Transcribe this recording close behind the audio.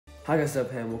Hi guys,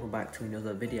 Zeb here and welcome back to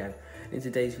another video. In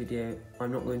today's video, I'm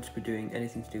not going to be doing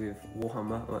anything to do with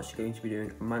Warhammer. I'm actually going to be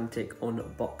doing a Mantic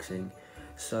unboxing.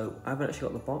 So I haven't actually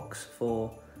got the box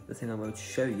for the thing I'm going to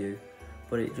show you,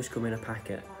 but it just come in a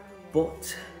packet.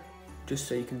 But just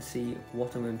so you can see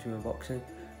what I'm going to be unboxing,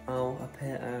 I'll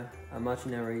appear an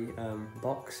imaginary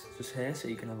box just here so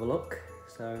you can have a look.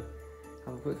 So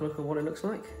have a quick look at what it looks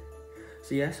like.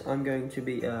 So yes, I'm going to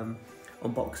be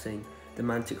unboxing the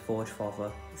Mantic Forge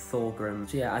Father Thorgarim.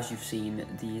 So yeah, as you've seen,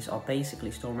 these are basically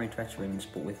Storm Rage veterans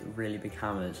but with really big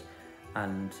hammers,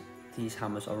 and these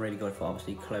hammers are really good for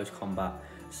obviously close combat.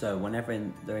 So whenever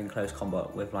they're in close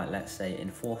combat with, like, let's say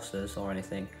enforcers or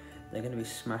anything, they're going to be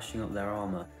smashing up their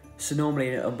armor. So normally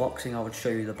in an unboxing I would show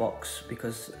you the box,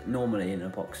 because normally in an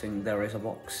unboxing there is a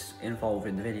box involved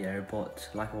in the video, but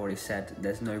like I've already said,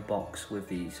 there's no box with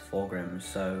these Thorgarims,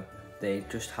 so they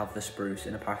just have the spruce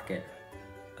in a packet.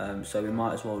 So we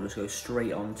might as well just go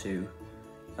straight on to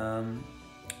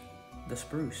the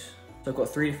spruce. So I've got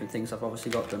three different things. I've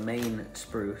obviously got the main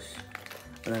spruce,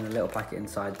 and then a little packet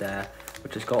inside there,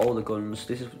 which has got all the guns.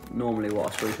 This is normally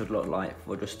what a spruce would look like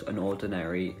for just an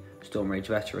ordinary Storm Rage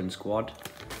veteran squad.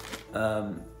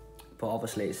 But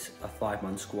obviously it's a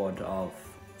 5-man squad of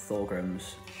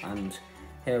Thorgarims, and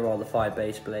here are all the 5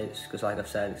 base plates, because like I've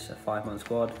said, it's a 5-man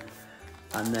squad.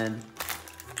 And then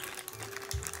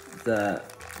the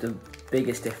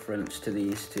biggest difference to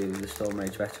these two, the Storm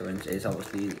Rage veterans, is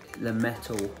obviously the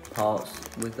metal parts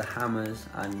with the hammers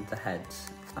and the heads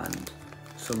and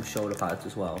some shoulder pads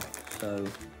as well. So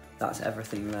that's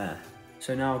everything there.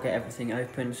 So now I'll get everything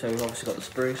open. So we've obviously got the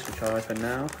spruce, which I'll open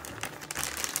now.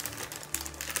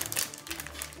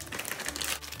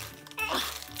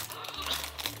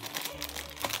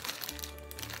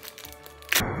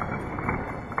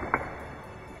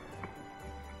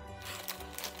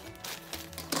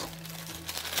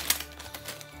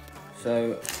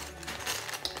 So,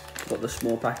 got the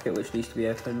small packet which needs to be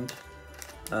opened.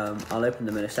 I'll open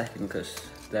them in a second because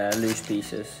they're loose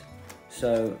pieces.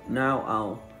 So now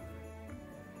I'll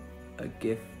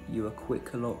give you a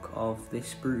quick look of this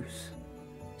spruce.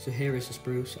 So here is the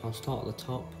spruce. I'll start at the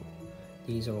top.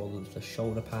 These are all of the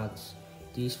shoulder pads.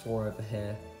 These 4 over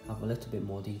here have a little bit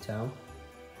more detail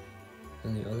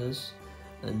than the others.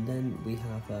 And then we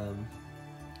have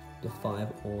the 5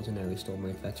 ordinary Storm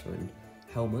Rage veteran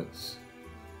helmets,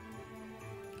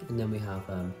 and then we have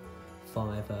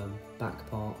 5 back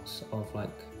parts of like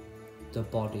the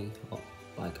body of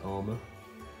like armor,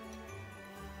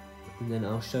 and then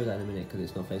I'll show that in a minute because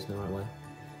it's not facing the right way.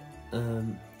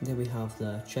 Then we have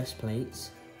the chest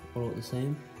plates, all look the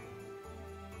same,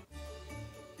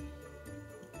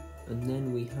 and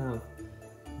then we have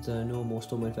the normal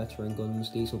Storm Rage veteran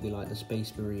guns. These will be like the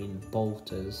Space Marine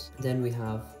bolters. Then we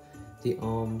have the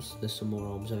arms. There's some more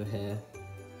arms over here.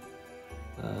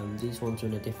 These ones are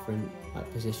in a different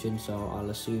position, so I'll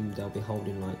assume they'll be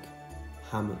holding like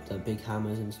the big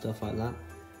hammers and stuff like that.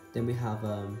 Then we have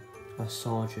a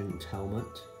sergeant helmet,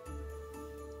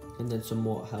 and then some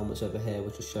more helmets over here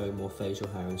which are showing more facial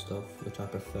hair and stuff, which I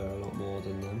prefer a lot more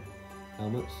than them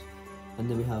helmets. And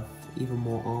then we have even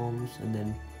more arms, and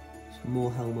then some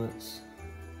more helmets,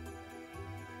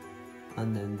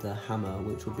 and then the hammer,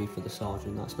 which will be for the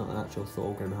sergeant. That's not an actual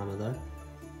Thorgarim hammer though.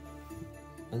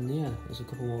 And yeah, there's a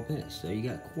couple more bits, so you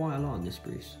get quite a lot on this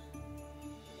spruce.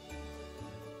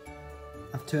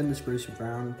 I've turned the spruce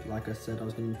around, like I said I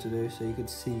was going to do, so you could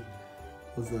see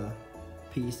the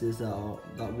pieces that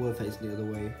were facing the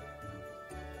other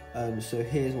way. So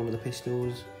here's one of the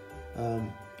pistols.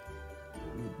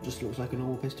 Just looks like a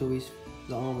normal pistol.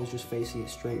 The arm is just facing it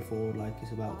straight forward, like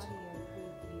it's about to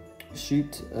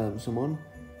shoot someone.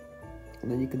 And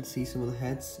then you can see some of the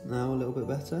heads now a little bit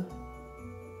better.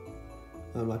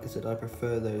 Like I said, I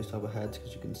prefer those type of heads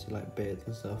because you can see like beards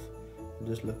and stuff, and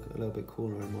just look a little bit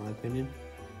cooler in my opinion.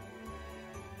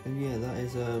 And yeah, that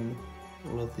is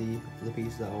all of the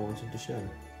pieces that I wanted to show.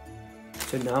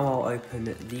 So now I'll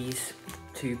open these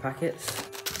 2 packets.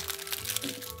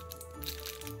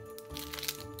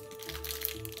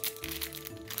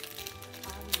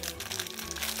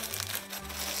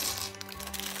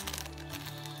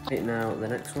 Okay, now the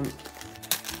next one.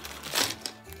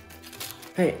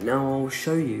 Okay, now I'll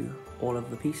show you all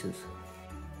of the pieces.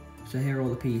 So here are all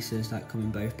the pieces that come in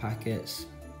both packets.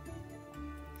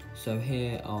 So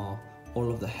here are all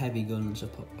of the heavy guns,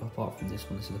 apart from this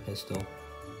one. This is a pistol.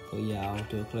 But yeah, I'll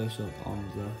do a close-up on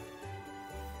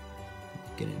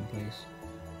get it in place.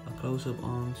 A close-up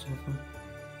on Sofa.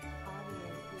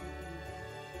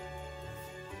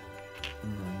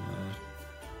 And then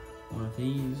one of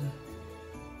these.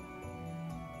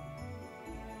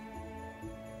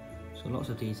 So lots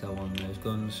of detail on those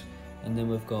guns. And then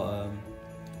we've got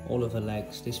all of the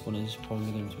legs. This one is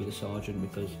probably going to be the sergeant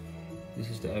because this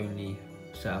is the only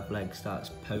set of legs that's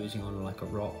posing on like a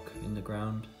rock in the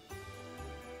ground,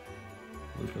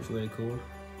 which looks really cool.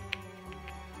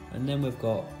 And then we've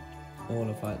got all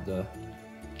of like the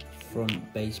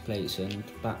front base plates and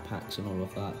backpacks and all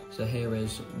of that. So here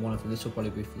is one of them. This will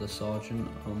probably be for the sergeant,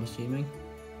 I'm assuming,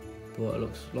 but it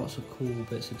looks lots of cool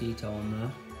bits of detail on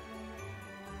there.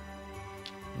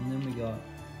 And then we got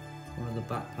one of the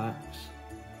backpacks.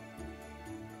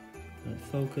 And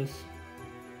focus.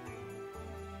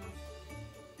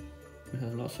 It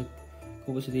has lots of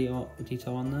cool bits of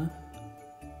detail on there.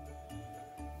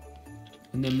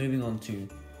 And then moving on to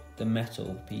the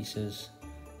metal pieces.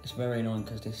 It's very annoying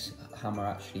because this hammer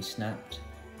actually snapped,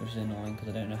 which is annoying because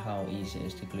I don't know how easy it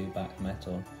is to glue back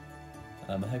metal.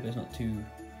 I hope it's not too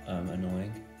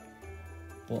annoying,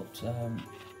 but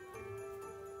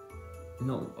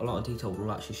not a lot of detail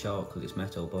will actually show up because it's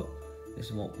metal, but this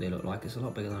is what they look like. It's a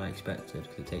lot bigger than I expected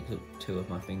because it takes up 2 of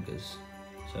my fingers,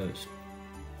 so it's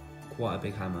quite a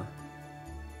big hammer.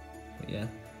 But yeah,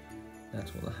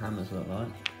 that's what the hammers look like.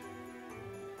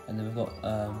 And then we've got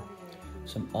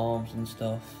some arms and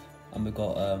stuff, and we've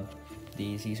got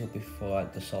these will be for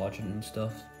like the sergeant and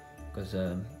stuff because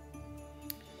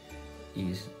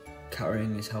he's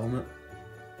carrying his helmet.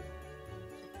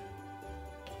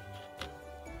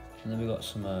 And then we've got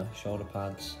some shoulder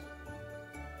pads.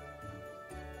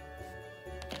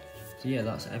 So yeah,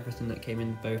 that's everything that came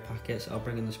in both packets. I'll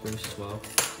bring in the spruce as well.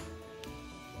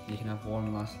 You can have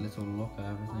one last little look at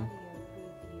everything.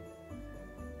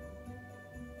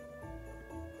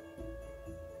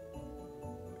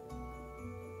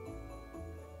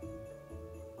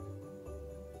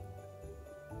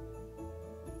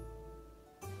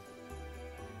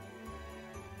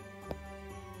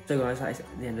 So guys, that is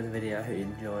the end of the video. I hope you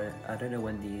enjoy it. I don't know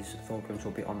when these Thorgarims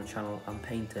will be on the channel and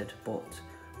painted, but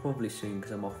probably soon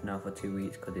because I'm off now for 2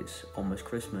 weeks because it's almost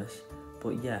Christmas.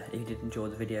 But yeah, if you did enjoy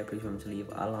the video, please remember to leave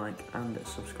a like and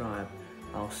subscribe.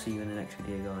 I'll see you in the next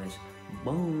video, guys.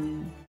 Bye!